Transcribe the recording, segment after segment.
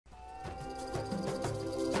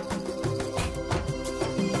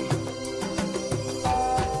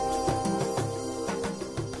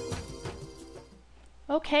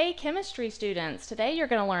Okay, chemistry students, today you're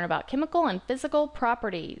going to learn about chemical and physical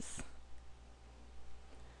properties.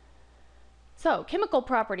 So, chemical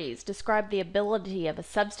properties describe the ability of a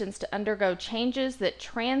substance to undergo changes that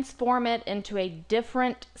transform it into a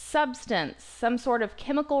different substance. Some sort of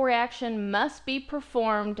chemical reaction must be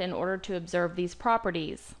performed in order to observe these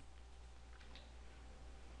properties.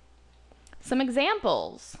 Some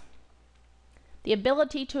examples: the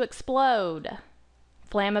ability to explode,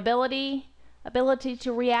 flammability, ability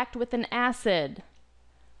to react with an acid,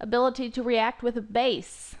 ability to react with a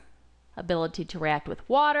base, ability to react with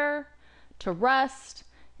water, to rust,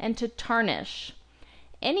 and to tarnish.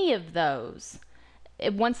 Any of those,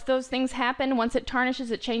 once those things happen, once it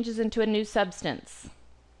tarnishes, it changes into a new substance.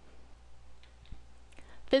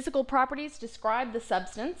 Physical properties describe the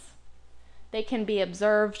substance. They can be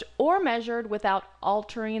observed or measured without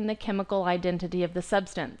altering the chemical identity of the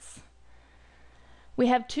substance. We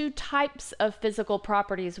have two types of physical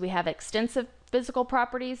properties. We have extensive physical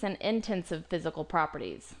properties and intensive physical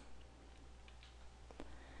properties.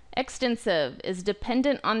 Extensive is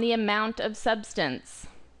dependent on the amount of substance.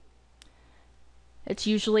 It's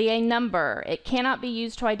usually a number. It cannot be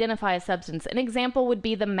used to identify a substance. An example would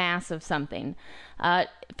be the mass of something.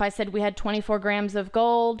 If I said we had 24 grams of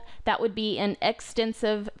gold, that would be an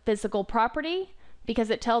extensive physical property,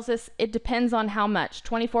 because it tells us it depends on how much.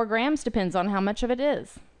 24 grams depends on how much of it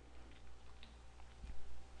is.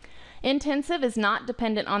 Intensive is not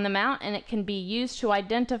dependent on the amount, and it can be used to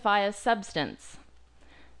identify a substance.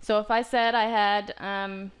 So if I said I had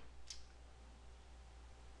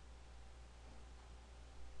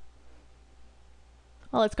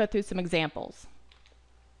well, let's go through some examples.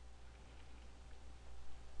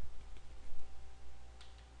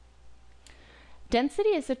 Density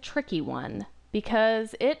is a tricky one,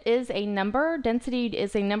 because it is a number. Density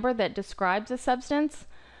is a number that describes a substance,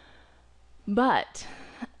 but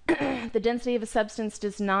the density of a substance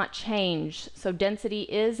does not change. So density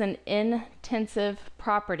is an intensive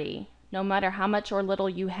property. No matter how much or little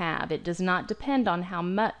you have, it does not depend on how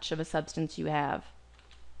much of a substance you have.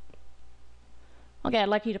 Okay, I'd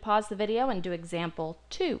like you to pause the video and do example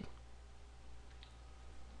 2.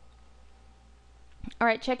 All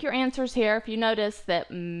right, check your answers here. If you notice that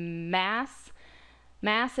mass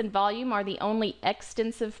and volume are the only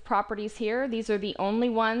extensive properties here. These are the only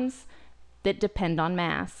ones that depend on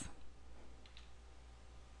mass.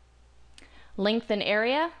 Length and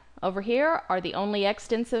area over here are the only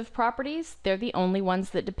extensive properties. They're the only ones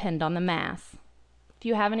that depend on the mass. If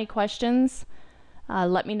you have any questions,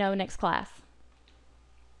 let me know next class.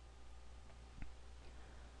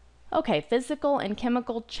 Okay, physical and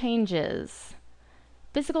chemical changes.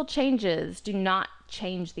 Physical changes do not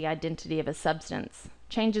change the identity of a substance.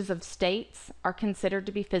 Changes of states are considered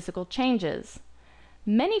to be physical changes.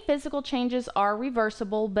 Many physical changes are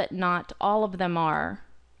reversible, but not all of them are.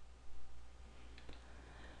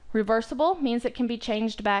 Reversible means it can be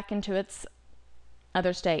changed back into its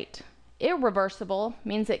other state. Irreversible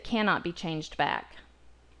means it cannot be changed back.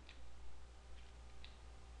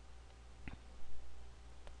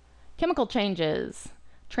 Chemical changes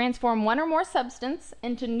transform one or more substance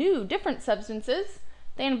into new, different substances.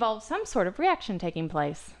 They involve some sort of reaction taking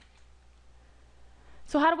place.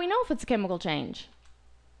 So how do we know if it's a chemical change?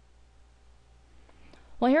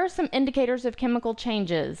 Well, here are some indicators of chemical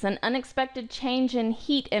changes. An unexpected change in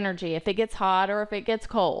heat energy, if it gets hot or if it gets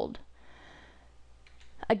cold.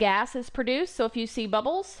 A gas is produced, so if you see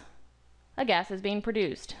bubbles, a gas is being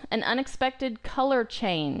produced. An unexpected color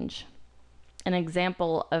change. An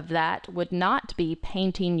example of that would not be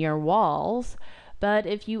painting your walls, but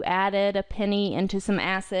if you added a penny into some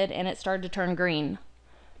acid and it started to turn green.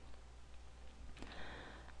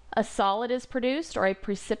 A solid is produced, or a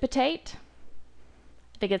precipitate,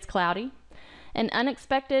 if it gets cloudy. An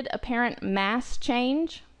unexpected apparent mass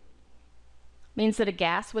change means that a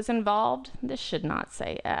gas was involved. This should not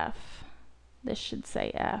say F. This should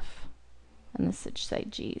say F. And this should say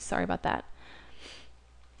G. Sorry about that.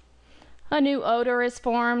 A new odor is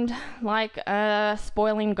formed, like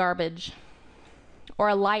spoiling garbage. Or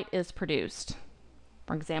a light is produced.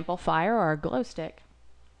 For example, fire or a glow stick.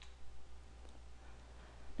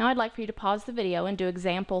 Now I'd like for you to pause the video and do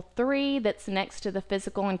example 3 that's next to the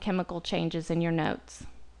physical and chemical changes in your notes.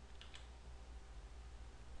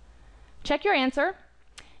 Check your answer.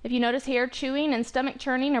 If you notice here, chewing and stomach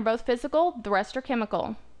churning are both physical, the rest are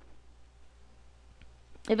chemical.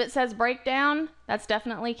 If it says breakdown, that's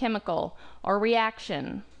definitely chemical, or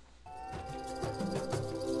reaction.